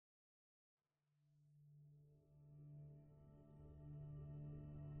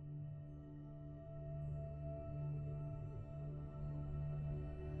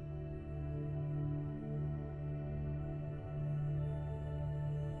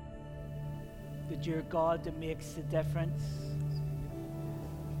that you're God that makes the difference.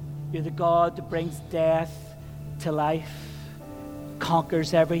 You're the God that brings death to life,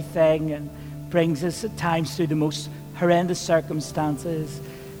 conquers everything, and brings us at times through the most horrendous circumstances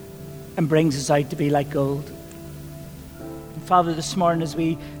and brings us out to be like gold. And Father, this morning as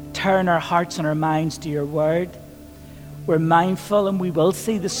we turn our hearts and our minds to your word, we're mindful, and we will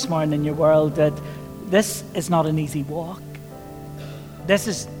see this morning in your world, that this is not an easy walk. This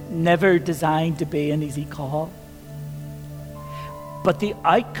is never designed to be an easy call. But the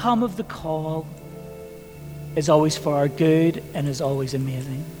outcome of the call is always for our good and is always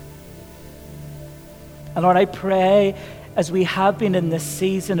amazing. And Lord, I pray, as we have been in this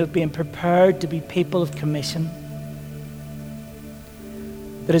season of being prepared to be people of commission,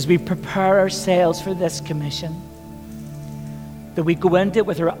 that as we prepare ourselves for this commission, that we go into it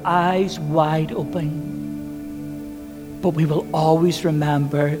with our eyes wide open, but we will always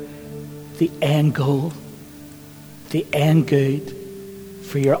remember the end goal, the end good,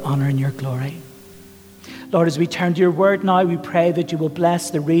 for your honor and your glory. Lord, as we turn to your word now, we pray that you will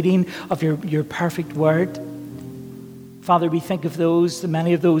bless the reading of your perfect word. Father, we think of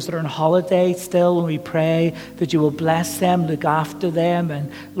many of those that are on holiday still, and we pray that you will bless them, look after them, and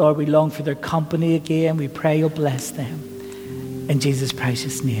Lord, we long for their company again. We pray you'll bless them. In Jesus'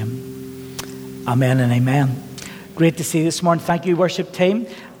 precious name. Amen and amen. Great to see you this morning. Thank you, worship team.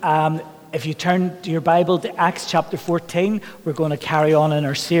 If you turn to your Bible to Acts chapter 14, we're going to carry on in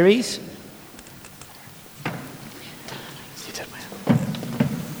our series.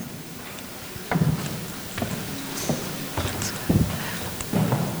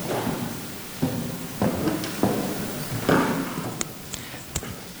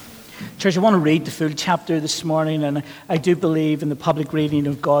 Church, I want to read the full chapter this morning, and I do believe in the public reading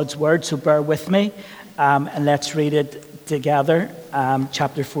of God's word, so bear with me, and let's read it together,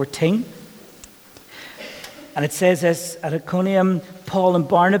 chapter 14. And it says this: at Iconium, Paul and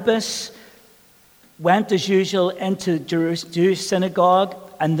Barnabas went as usual into Jewish synagogue,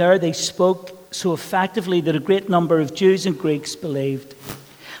 and there they spoke so effectively that a great number of Jews and Greeks believed.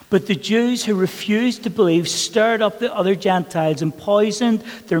 But the Jews who refused to believe stirred up the other Gentiles and poisoned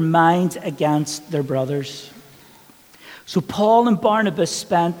their minds against their brothers. So Paul and Barnabas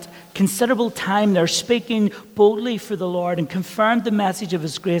spent considerable time there speaking boldly for the Lord and confirmed the message of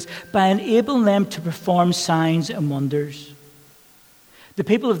his grace by enabling them to perform signs and wonders. The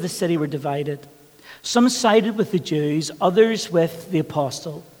people of the city were divided. Some sided with the Jews, others with the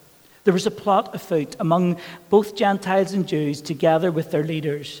apostle. There was a plot afoot among both Gentiles and Jews, together with their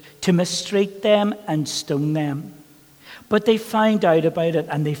leaders, to mistreat them and stone them. But they found out about it,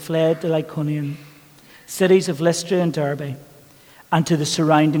 and they fled to Iconium, cities of Lystra and Derbe, and to the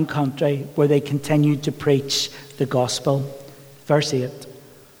surrounding country, where they continued to preach the gospel. Verse 8.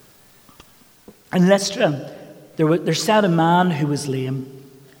 In Lystra, there sat a man who was lame.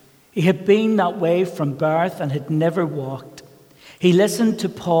 He had been that way from birth and had never walked. He listened to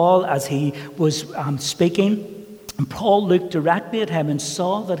Paul as he was speaking, and Paul looked directly at him and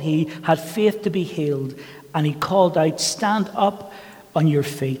saw that he had faith to be healed, and he called out, "Stand up on your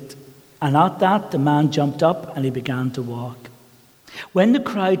feet." And at that, the man jumped up and he began to walk. When the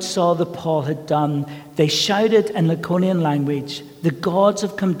crowd saw that Paul had done, they shouted in Lycaonian language, "The gods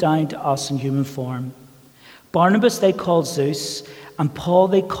have come down to us in human form." Barnabas they called Zeus, and Paul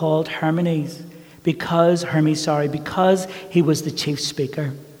they called Hermes, because he was the chief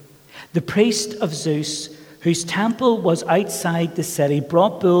speaker. The priest of Zeus, whose temple was outside the city,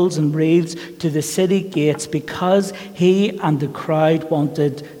 brought bulls and wreaths to the city gates because he and the crowd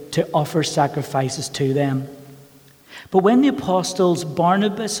wanted to offer sacrifices to them. But when the apostles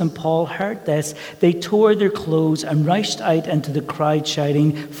Barnabas and Paul heard this, they tore their clothes and rushed out into the crowd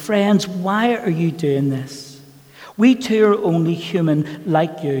shouting, "Friends, why are you doing this? We too are only human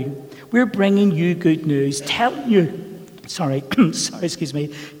like you. We're bringing you good news, telling you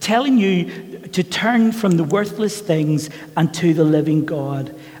to turn from the worthless things and to the living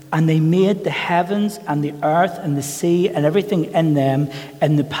God." And they made the heavens and the earth and the sea and everything in them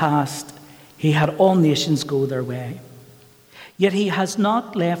in the past. He had all nations go their way. Yet he has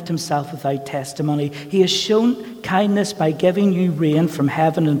not left himself without testimony. He has shown kindness by giving you rain from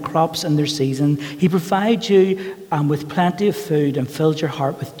heaven and crops in their season. He provides you with plenty of food and filled your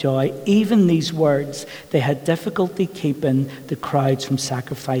heart with joy. Even these words, they had difficulty keeping the crowds from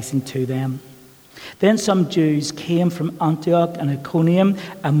sacrificing to them. Then some Jews came from Antioch and Iconium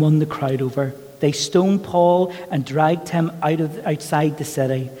and won the crowd over. They stoned Paul and dragged him outside the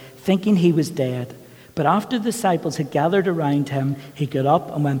city, thinking he was dead. But after the disciples had gathered around him, he got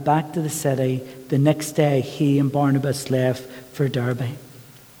up and went back to the city. The next day, he and Barnabas left for Derbe.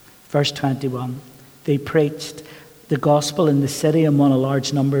 Verse 21, they preached the gospel in the city and won a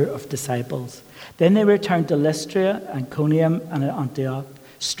large number of disciples. Then they returned to Lystra and Iconium and Antioch,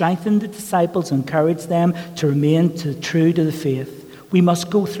 strengthened the disciples, and encouraged them to remain true to the faith. We must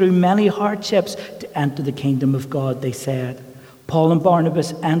go through many hardships to enter the kingdom of God, they said. Paul and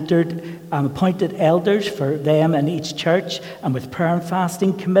Barnabas appointed elders for them in each church, and with prayer and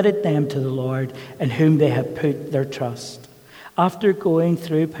fasting committed them to the Lord, in whom they had put their trust. After going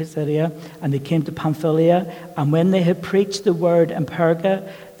through Pisidia, and they came to Pamphylia, and when they had preached the word in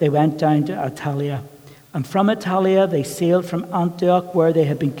Perga, they went down to Attalia. And from Attalia they sailed from Antioch, where they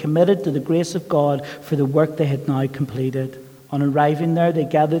had been committed to the grace of God for the work they had now completed. On arriving there, they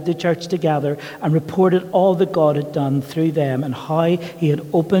gathered the church together and reported all that God had done through them and how he had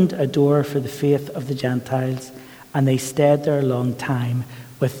opened a door for the faith of the Gentiles. And they stayed there a long time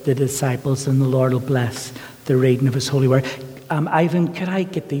with the disciples, and the Lord will bless the reading of his holy word. Ivan, could I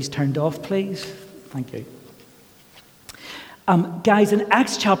get these turned off, please? Thank you. Guys, in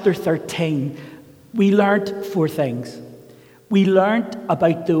Acts chapter 13, we learned 4 things. We learned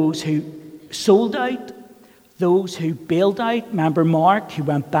about those who sold out, those who bailed out. Remember Mark, who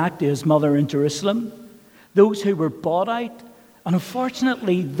went back to his mother in Jerusalem. Those who were bought out. And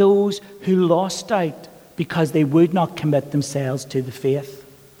unfortunately, those who lost out because they would not commit themselves to the faith.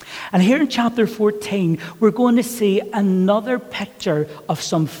 And here in chapter 14, we're going to see another picture of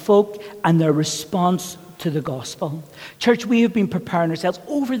some folk and their response to the gospel. Church, we have been preparing ourselves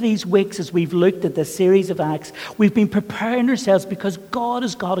over these weeks as we've looked at this series of Acts. We've been preparing ourselves because God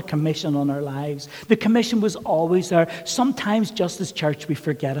has got a commission on our lives. The commission was always there. Sometimes just as church we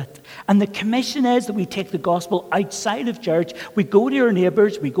forget it. And the commission is that we take the gospel outside of church. We go to our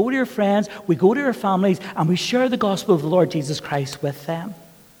neighbours, we go to our friends, we go to our families, and we share the gospel of the Lord Jesus Christ with them.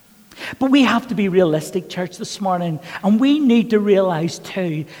 But we have to be realistic, church, this morning. And we need to realize,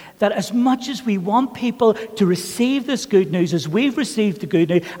 too, that as much as we want people to receive this good news, as we've received the good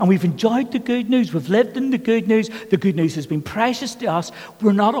news, and we've enjoyed the good news, we've lived in the good news has been precious to us,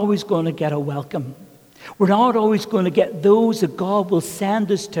 we're not always going to get a welcome. We're not always going to get those that God will send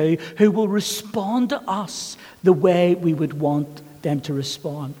us to who will respond to us the way we would want them to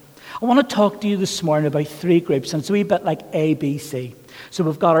respond. I want to talk to you this morning about 3 groups, and it's a wee bit like A, B, C. So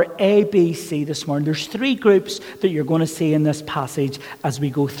we've got our A, B, C this morning. There's 3 groups that you're going to see in this passage as we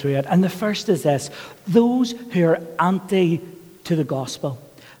go through it. And the first is this: those who are anti to the gospel.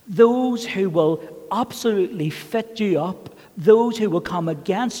 Those who will absolutely fit you up. Those who will come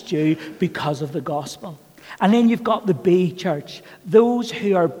against you because of the gospel. And then you've got the B, church. Those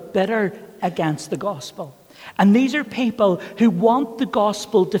who are bitter against the gospel. And these are people who want the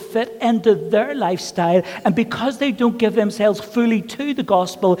gospel to fit into their lifestyle, and because they don't give themselves fully to the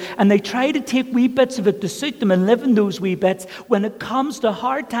gospel and they try to take wee bits of it to suit them and live in those wee bits, when it comes to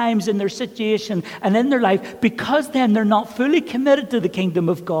hard times in their situation and in their life, because then they're not fully committed to the kingdom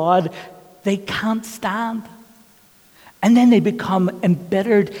of God, they can't stand. And then they become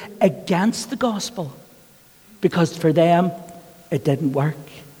embittered against the gospel because for them it didn't work,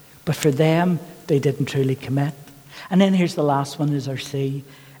 but for them they didn't truly commit. And then here's the last one, is our C.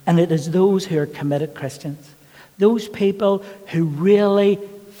 And it is those who are committed Christians. Those people who really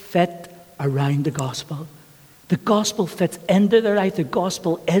fit around the gospel. The gospel fits into their life. The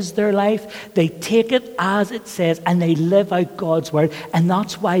gospel is their life. They take it as it says and they live out God's word. And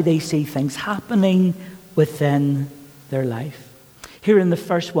that's why they see things happening within their life. Here in the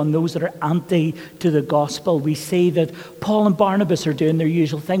first one, those that are anti to the gospel, we see that Paul and Barnabas are doing their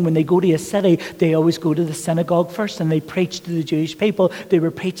usual thing. When they go to a city, they always go to the synagogue first and they preach to the Jewish people. They were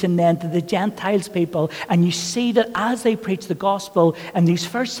preaching then to the Gentiles people. And you see that as they preach the gospel in these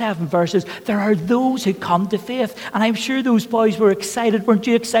first 7 verses, there are those who come to faith. And I'm sure those boys were excited. Weren't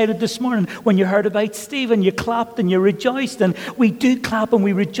you excited this morning when you heard about Stephen? You clapped and you rejoiced. And we do clap and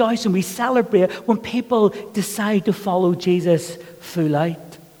we rejoice and we celebrate when people decide to follow Jesus full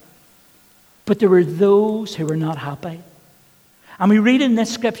out. But there were those who were not happy. And we read in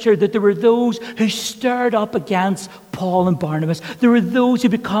this scripture that there were those who stirred up against Paul and Barnabas. There were those who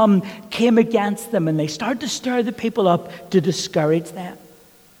came against them, and they started to stir the people up to discourage them.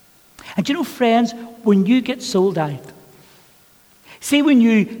 And you know, friends, when you get sold out, see, when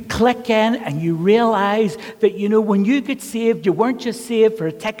you click in and you realize that, you know, when you get saved, you weren't just saved for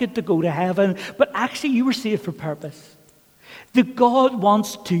a ticket to go to heaven, but actually you were saved for purpose. That God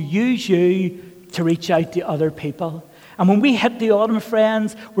wants to use you to reach out to other people. And when we hit the autumn,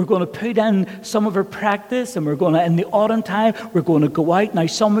 friends, we're going to put in some of our practice, and we're going to, in the autumn time, we're going to go out. Now,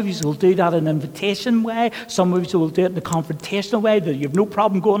 some of you will do that in an invitation way. Some of you will do it in a confrontational way, that you have no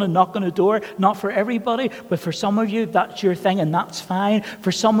problem going and knocking on a door. Not for everybody, but for some of you, that's your thing, and that's fine.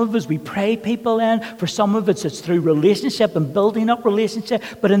 For some of us, we pray people in. For some of us, it's through relationship and building up relationship.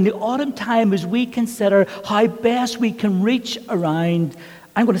 But in the autumn time, as we consider how best we can reach around,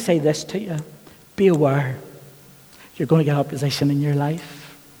 I'm going to say this to you. Be aware. You're going to get opposition in your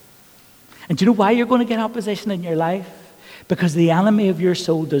life. And do you know why you're going to get opposition in your life? Because the enemy of your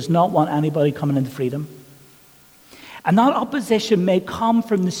soul does not want anybody coming into freedom. And that opposition may come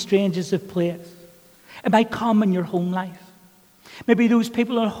from the strangest of places. It might come in your home life. Maybe those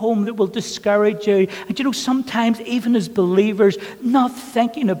people at home that will discourage you. And you know, sometimes even as believers, not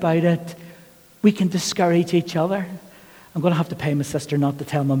thinking about it, we can discourage each other. I'm going to have to pay my sister not to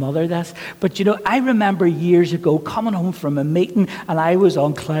tell my mother this. But you know, I remember years ago coming home from a meeting and I was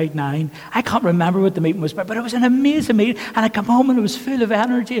on cloud nine. I can't remember what the meeting was about, but it was an amazing meeting. And I come home and it was full of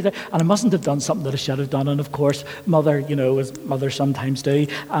energy. And I mustn't have done something that I should have done. And of course, mother, you know, as mothers sometimes do,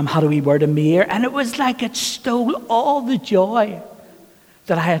 had a wee word in my ear. And it was like it stole all the joy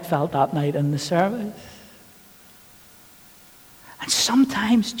that I had felt that night in the service. And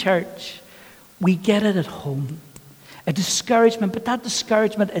sometimes, church, we get it at home. A discouragement, but that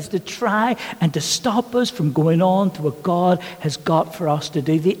discouragement is to try and to stop us from going on to what God has got for us to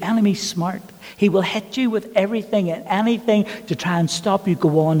do. The enemy's smart. He will hit you with everything and anything to try and stop you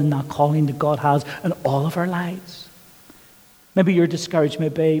go on in that calling that God has in all of our lives. Maybe your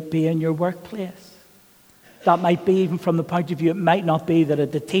discouragement may be in your workplace. That might be even from the point of view, it might not be that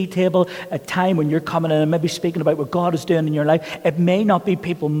at the tea table, at time when you're coming in and maybe speaking about what God is doing in your life, it may not be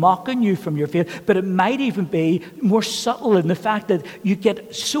people mocking you from your faith, but it might even be more subtle in the fact that you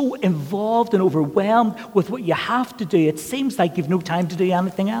get so involved and overwhelmed with what you have to do, it seems like you've no time to do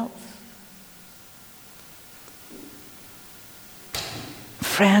anything else.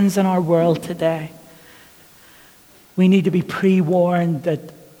 Friends, in our world today, we need to be pre-warned that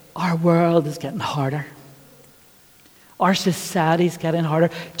our world is getting harder. Our society is getting harder.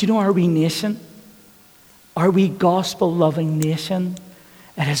 Do you know our wee nation? Our wee gospel-loving nation?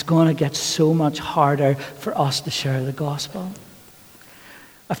 It is going to get so much harder for us to share the gospel.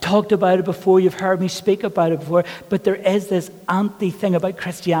 I've talked about it before. You've heard me speak about it before. But there is this anti-thing about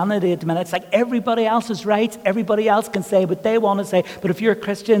Christianity at the minute. It's like everybody else is right. Everybody else can say what they want to say. But if you're a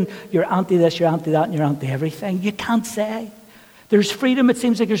Christian, you're anti-this, you're anti-that, and you're anti-everything. You can't say. There's freedom. It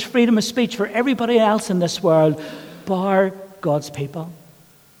seems like there's freedom of speech for everybody else in this world, bar God's people.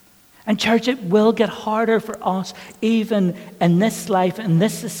 And church, it will get harder for us, even in this life, in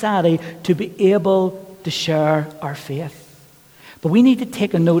this society, to be able to share our faith. But we need to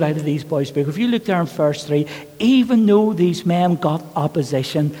take a note out of these boys' book. If you look there in verse 3, even though these men got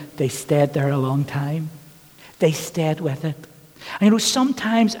opposition, they stayed there a long time. They stayed with it. And you know,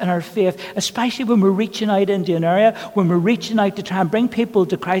 sometimes in our faith, especially when we're reaching out into an area, when we're reaching out to try and bring people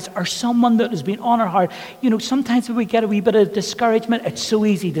to Christ, or someone that has been on our heart, you know, sometimes when we get a wee bit of discouragement, it's so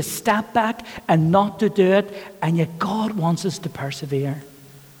easy to step back and not to do it, and yet God wants us to persevere.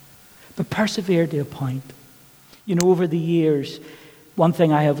 But persevere to a point. You know, over the years, one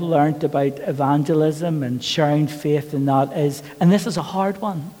thing I have learned about evangelism and sharing faith and that is, and this is a hard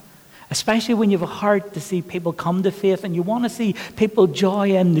one, especially when you have a heart to see people come to faith and you want to see people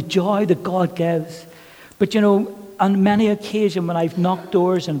joy in the joy that God gives. But you know, on many occasions when I've knocked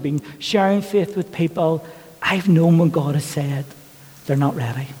doors and been sharing faith with people, I've known when God has said, they're not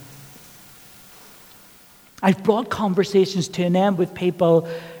ready. I've brought conversations to an end with people,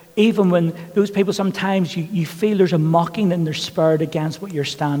 even when those people sometimes you feel there's a mocking in their spirit against what you're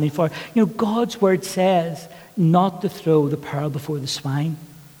standing for. You know, God's word says not to throw the pearl before the swine.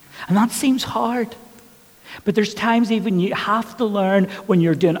 And that seems hard. But there's times even you have to learn when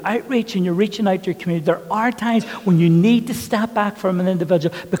you're doing outreach and you're reaching out to your community, there are times when you need to step back from an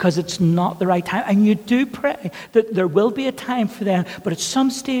individual because it's not the right time. And you do pray that there will be a time for them, but at some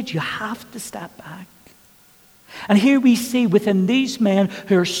stage you have to step back. And here we see within these men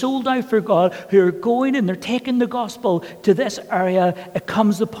who are sold out for God, who are going and they're taking the gospel to this area, it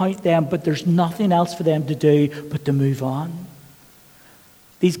comes the point then, but there's nothing else for them to do but to move on.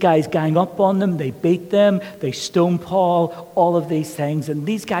 These guys gang up on them, they beat them, they stone Paul, all of these things, and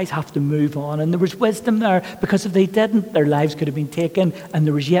these guys have to move on. And there was wisdom there, because if they didn't, their lives could have been taken, and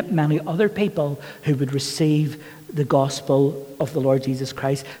there was yet many other people who would receive the gospel of the Lord Jesus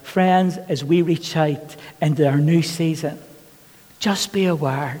Christ. Friends, as we reach out into our new season, just be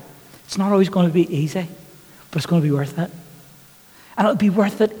aware. It's not always going to be easy, but it's going to be worth it. And it'll be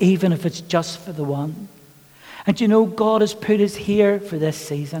worth it even if it's just for the one. And you know, God has put us here for this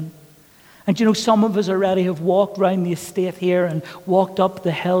season. And you know, some of us already have walked around the estate here and walked up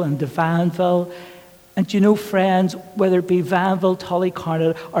the hill into Vanville. And you know, friends, whether it be Vanville,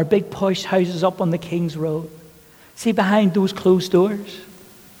 Tullycarnet, or big posh houses up on the King's Road, see behind those closed doors,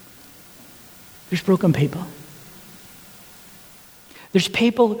 there's broken people. There's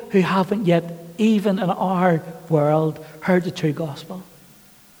people who haven't yet, even in our world, heard the true gospel.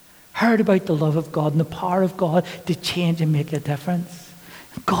 Heard about the love of God and the power of God to change and make a difference.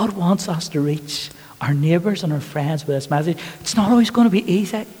 God wants us to reach our neighbours and our friends with this message. It's not always going to be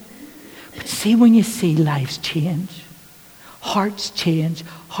easy. But see, when you see lives change,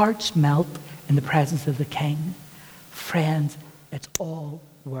 hearts melt in the presence of the King, friends, it's all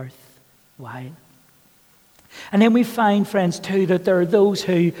worthwhile. And then we find, friends, too, that there are those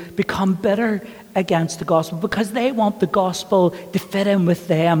who become bitter against the gospel because they want the gospel to fit in with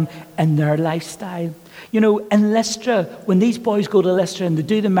them and their lifestyle. You know, in Lystra, when these boys go to Lystra and they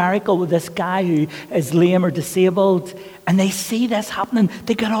do the miracle with this guy who is lame or disabled, and they see this happening,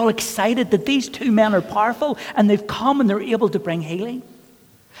 they get all excited that these two men are powerful and they've come and they're able to bring healing.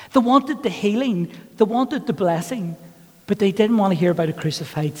 They wanted the healing, they wanted the blessing, but they didn't want to hear about a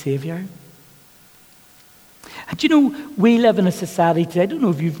crucified Saviour. And you know, we live in a society today, I don't know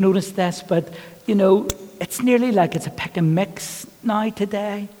if you've noticed this, but you know, it's nearly like it's a pick and mix now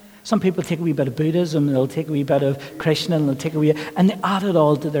today. Some people take a wee bit of Buddhism, and they'll take a wee bit of Krishna, and they'll take and they add it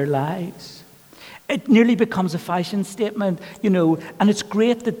all to their lives. It nearly becomes a fashion statement, you know, and it's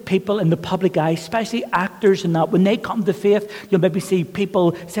great that people in the public eye, especially actors and that, when they come to faith, you'll maybe see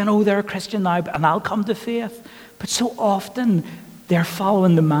people saying, oh, they're a Christian now, and I'll come to faith. But so often, they're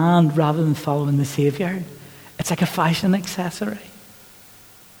following the man rather than following the Saviour. It's like a fashion accessory.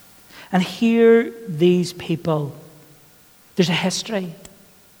 And here, these people, there's a history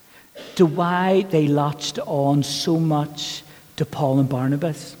to why they latched on so much to Paul and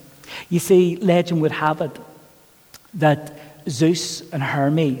Barnabas. You see, legend would have it that Zeus and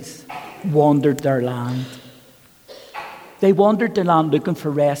Hermes wandered their land. They wandered their land looking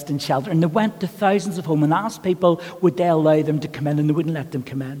for rest and shelter, and they went to thousands of homes and asked people would they allow them to come in, and they wouldn't let them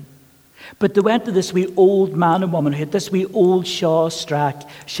come in. But they went to this wee old man and woman who had this wee old shack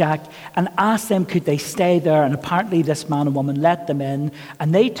and asked them could they stay there, and apparently this man and woman let them in,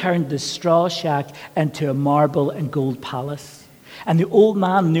 and they turned the straw shack into a marble and gold palace. And the old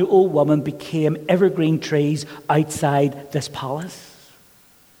man and the old woman became evergreen trees outside this palace.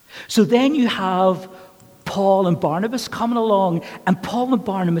 So then you have Paul and Barnabas coming along, and Paul and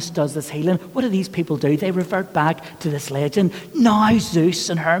Barnabas does this healing. What do these people do? They revert back to this legend. Now Zeus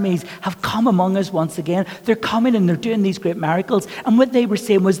and Hermes have come among us once again. They're coming and they're doing these great miracles. And what they were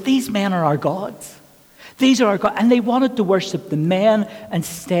saying was, these men are our gods. These are our gods. And they wanted to worship the men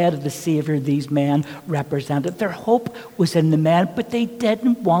instead of the Saviour these men represented. Their hope was in the men, but they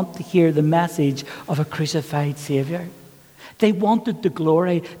didn't want to hear the message of a crucified Saviour. They wanted the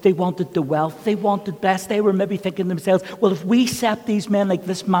glory, they wanted the wealth, they wanted best. They were maybe thinking to themselves, well, if we set these men like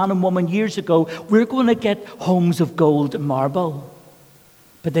this man and woman years ago, we're going to get homes of gold and marble.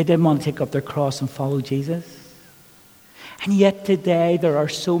 But they didn't want to take up their cross and follow Jesus. And yet today there are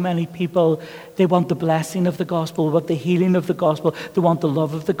so many people, they want the blessing of the gospel, they want the healing of the gospel, they want the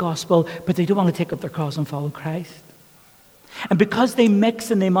love of the gospel, but they don't want to take up their cross and follow Christ. And because they mix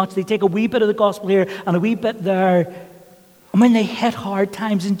and they match, they take a wee bit of the gospel here and a wee bit there. And when they hit hard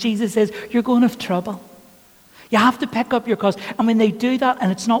times, and Jesus says, you're going to have trouble. You have to pick up your cross. And when they do that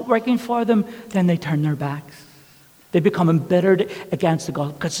and it's not working for them, then they turn their backs. They become embittered against the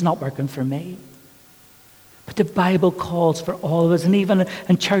gospel because it's not working for me. But the Bible calls for all of us, and even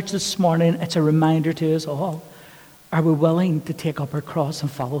in church this morning, it's a reminder to us all. Are we willing to take up our cross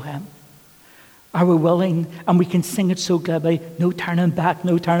and follow him? Are we willing? And we can sing it so glibly, no turning back,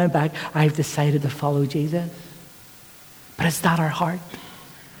 no turning back. I've decided to follow Jesus. But is that our heart?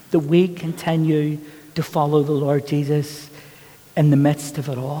 That we continue to follow the Lord Jesus in the midst of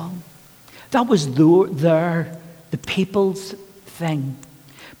it all? That was the people's thing.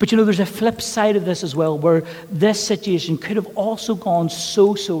 But you know, there's a flip side of this as well, where this situation could have also gone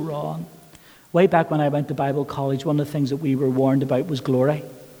so wrong. Way back when I went to Bible college, one of the things that we were warned about was glory.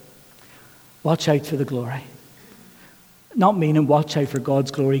 Watch out for the glory. Not meaning watch out for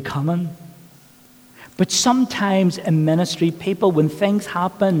God's glory coming. But sometimes in ministry, people, when things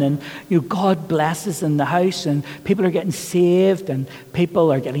happen and God blesses in the house and people are getting saved and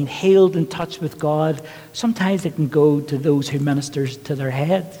people are getting healed in touch with God, sometimes it can go to those who ministers to their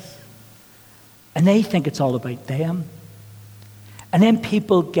heads. And they think it's all about them. And then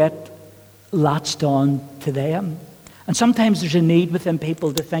people get latched on to them. And sometimes there's a need within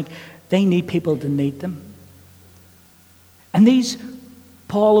people to think they need people to need them. And these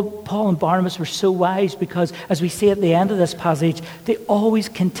Paul and Barnabas were so wise because, as we see at the end of this passage, they always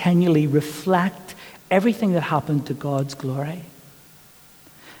continually reflect everything that happened to God's glory.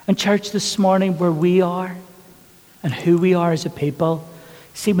 And church, this morning, where we are and who we are as a people,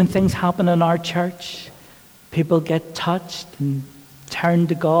 see, when things happen in our church, people get touched and turned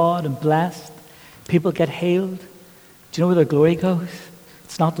to God and blessed. People get healed. Do you know where their glory goes?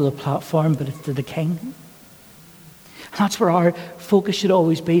 It's not to the platform, but it's to the King. And that's where our focus should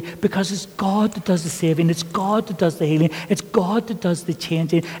always be, because it's God that does the saving. It's God that does the healing. It's God that does the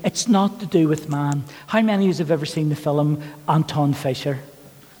changing. It's not to do with man. How many of you have ever seen the film Anton Fisher?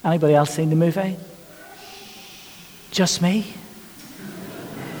 Anybody else seen the movie? Just me?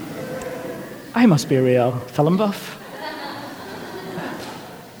 I must be a real film buff.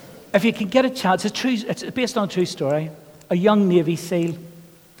 If you can get a chance, it's based on a true story. A young Navy SEAL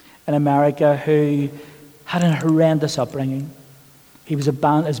in America who had a horrendous upbringing. He was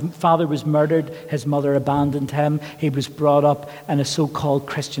his father was murdered, his mother abandoned him. He was brought up in a so-called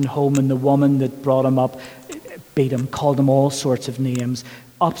Christian home, and the woman that brought him up beat him, called him all sorts of names,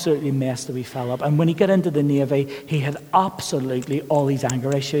 absolutely messed the wee fella up. And when he got into the Navy, he had absolutely all these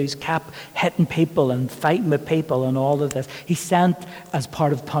anger issues, kept hitting people and fighting with people and all of this. He sent, as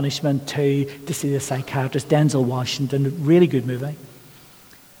part of punishment, to see the psychiatrist, Denzel Washington, a really good movie.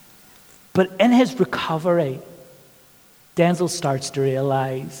 But in his recovery, Denzel starts to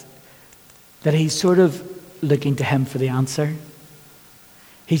realize that he's sort of looking to him for the answer.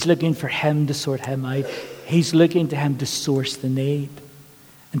 He's looking for him to sort him out. He's looking to him to source the need.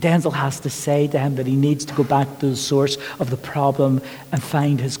 And Denzel has to say to him that he needs to go back to the source of the problem and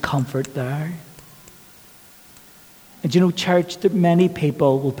find his comfort there. And you know, church, that many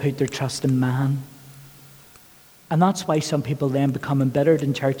people will put their trust in man. And that's why some people then become embittered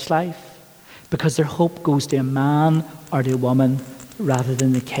in church life, because their hope goes to a man or to a woman rather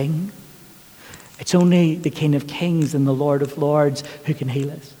than the King. It's only the King of Kings and the Lord of Lords who can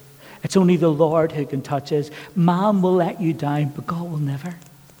heal us. It's only the Lord who can touch us. Man will let you down, but God will never.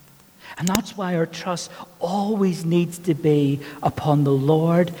 And that's why our trust always needs to be upon the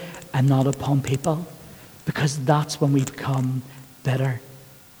Lord and not upon people, because that's when we become bitter,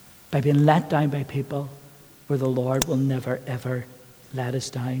 by being let down by people, where the Lord will never, ever let us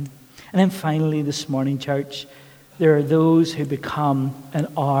down. And then finally this morning, church, there are those who become and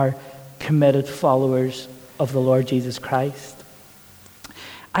are committed followers of the Lord Jesus Christ.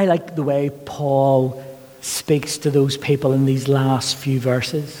 I like the way Paul speaks to those people in these last few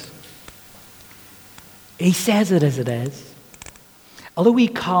verses. He says it as it is. Although he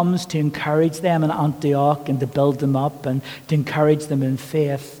comes to encourage them in Antioch and to build them up and to encourage them in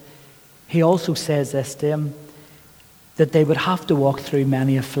faith, he also says this to them, that they would have to walk through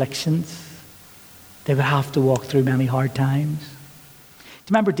many afflictions. They would have to walk through many hard times. Do you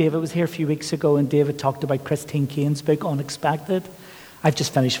remember David was here a few weeks ago, and David talked about Christine Kane's book, Unexpected? I've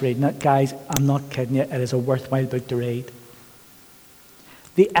just finished reading it. Guys, I'm not kidding you. It is a worthwhile book to read.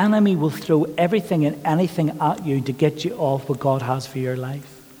 The enemy will throw everything and anything at you to get you off what God has for your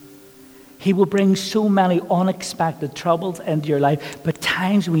life. He will bring so many unexpected troubles into your life, but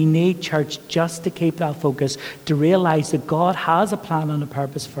times we need, church, just to keep that focus, to realize that God has a plan and a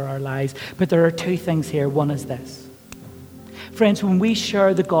purpose for our lives. But there are two things here. One is this. Friends, when we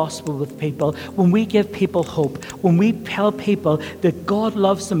share the gospel with people, when we give people hope, when we tell people that God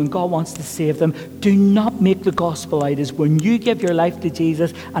loves them and God wants to save them, do not make the gospel out as when you give your life to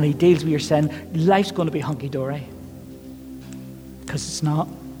Jesus and he deals with your sin, life's going to be hunky-dory. Because it's not.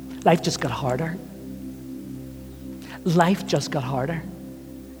 Life just got harder. Life just got harder.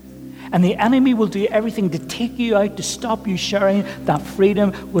 And the enemy will do everything to take you out, to stop you sharing that freedom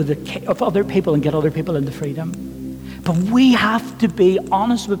of other people and get other people into freedom. But we have to be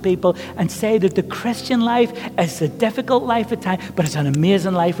honest with people and say that the Christian life is a difficult life at times, but it's an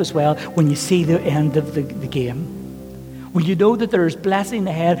amazing life as well when you see the end of the game. When you know that there is blessing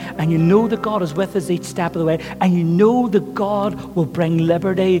ahead, and you know that God is with us each step of the way, and you know that God will bring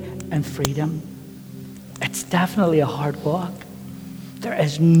liberty and freedom. It's definitely a hard walk. There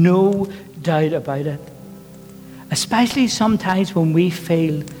is no doubt about it. Especially sometimes when we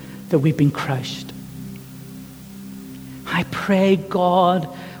feel that we've been crushed. I pray God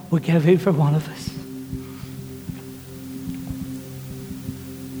will give every one of us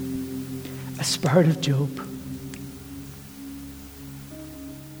a spirit of Job.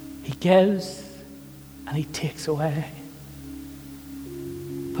 He gives and he takes away.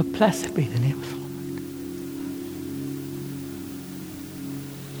 But blessed be the name of the Lord.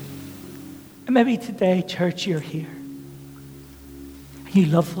 And maybe today, church, you're here. And you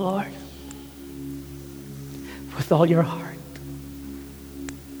love the Lord with all your heart.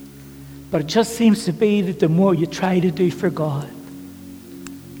 But it just seems to be that the more you try to do for God,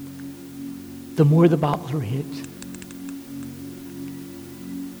 the more the battle rages.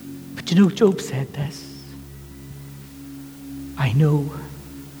 But you know, Job said this: I know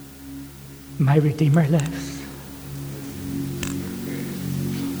my Redeemer lives.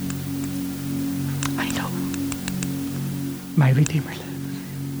 I know my Redeemer lives.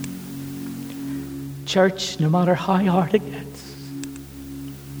 Church, no matter how hard it gets,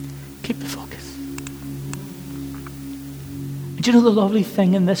 keep the focus. And you know, the lovely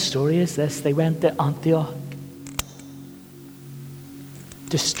thing in this story is this: they went to Antioch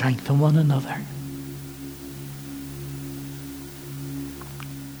to strengthen one another.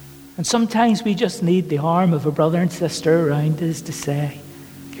 And sometimes we just need the arm of a brother and sister around us to say,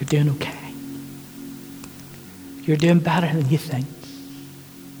 you're doing okay. You're doing better than you think.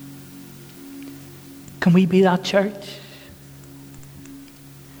 Can we be that church?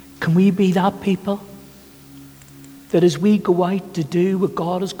 Can we be that people? That as we go out to do what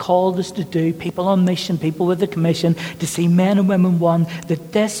God has called us to do, people on mission, people with a commission, to see men and women one,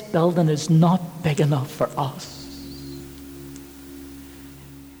 that this building is not big enough for us.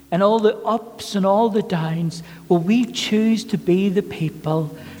 And all the ups and all the downs, will we choose to be the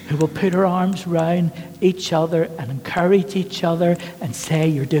people who will put our arms around each other and encourage each other and say,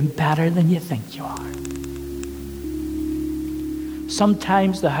 you're doing better than you think you are.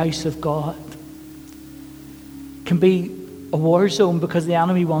 Sometimes the house of God can be a war zone because the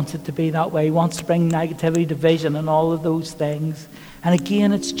enemy wants it to be that way. He wants to bring negativity, division, and all of those things. And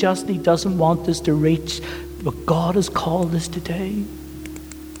again, it's just he doesn't want us to reach what God has called us to do.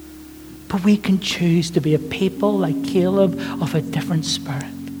 But we can choose to be a people like Caleb of a different spirit.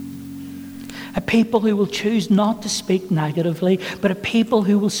 A people who will choose not to speak negatively, but a people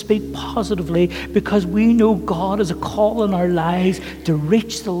who will speak positively because we know God has a call in our lives to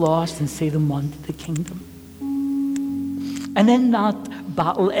reach the lost and see them won to the kingdom. And in that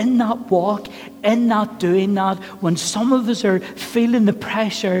battle, in that walk, in that doing that, when some of us are feeling the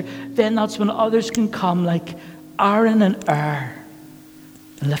pressure, then that's when others can come like Aaron and Ur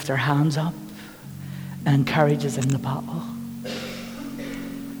and lift their hands up and encourage us in the battle.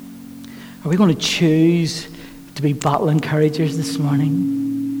 Are we going to choose to be battle encouragers this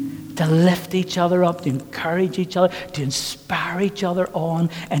morning? To lift each other up, to encourage each other, to inspire each other on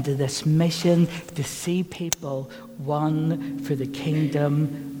into this mission to see people won for the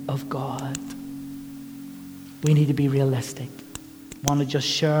kingdom of God. We need to be realistic. I want to just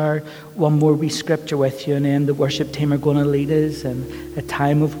share one more wee scripture with you, and then the worship team are going to lead us in a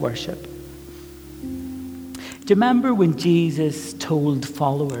time of worship. Do you remember when Jesus told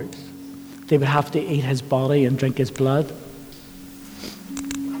followers they would have to eat his body and drink his blood?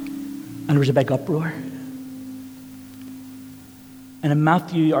 And there was a big uproar. And in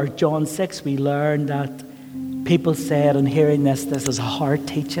Matthew or John 6, we learned that people said, on hearing this is a hard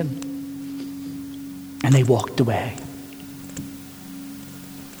teaching. And they walked away.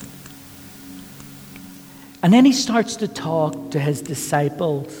 And then he starts to talk to his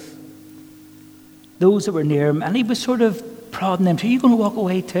disciples, those that were near him, and he was sort of prodding them. So are you going to walk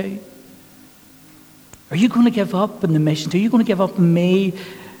away too? Are you going to give up on the mission too? Are you going to give up on me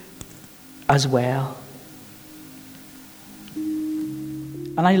as well?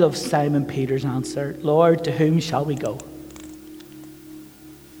 And I love Simon Peter's answer, Lord, to whom shall we go?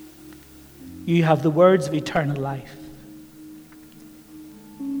 You have the words of eternal life.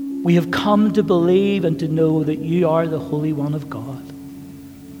 We have come to believe and to know that you are the Holy One of God.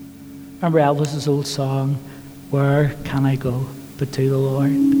 Remember Elvis's old song, Where Can I Go But to the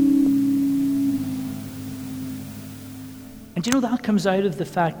Lord? And you know, that comes out of the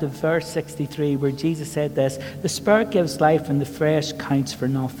fact of verse 63 where Jesus said this, the Spirit gives life and the flesh counts for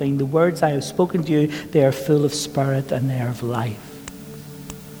nothing. The words I have spoken to you, they are full of spirit and they are of life.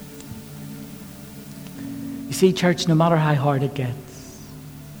 You see, church, no matter how hard it gets,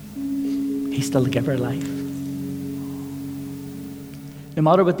 he's still the giver of life. No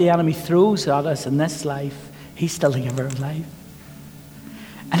matter what the enemy throws at us in this life, he's still the giver of life.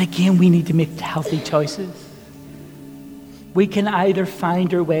 And again, we need to make healthy choices. We can either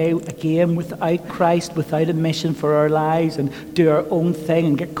find our way again without Christ, without a mission for our lives, and do our own thing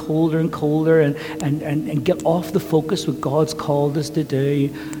and get colder and colder and get off the focus what God's called us to do.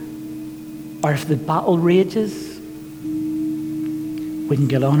 Or if the battle rages, we can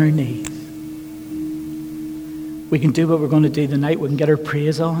get on our knees. We can do what we're going to do tonight. We can get our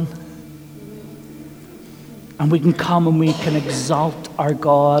praise on. And we can come and we can exalt our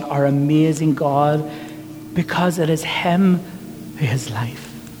God, our amazing God, because it is him who has life.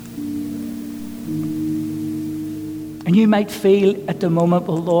 And you might feel at the moment,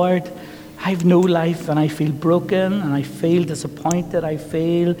 well, Lord, I have no life and I feel broken and I feel disappointed. I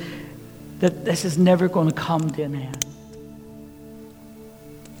feel that this is never going to come to an end.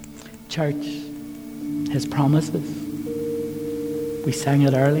 Church, his promises, we sang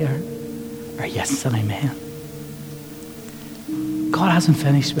it earlier, are yes and amen. God hasn't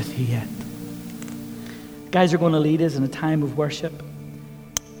finished with you yet. Guys are going to lead us in a time of worship.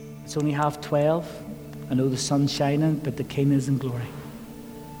 It's only 12:30. I know the sun's shining, but the King is in glory.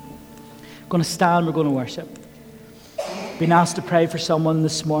 We're going to stand, we're going to worship. Been asked to pray for someone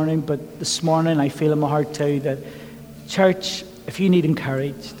this morning, but this morning I feel in my heart too that, church, if you need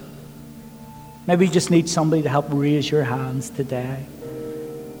encouraged, maybe you just need somebody to help raise your hands today.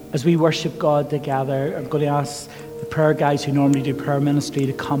 As we worship God together, I'm going to ask the prayer guys who normally do prayer ministry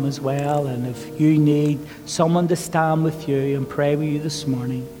to come as well. And if you need someone to stand with you and pray with you this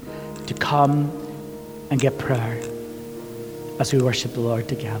morning, to come and get prayer as we worship the Lord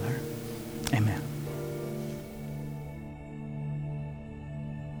together. Amen.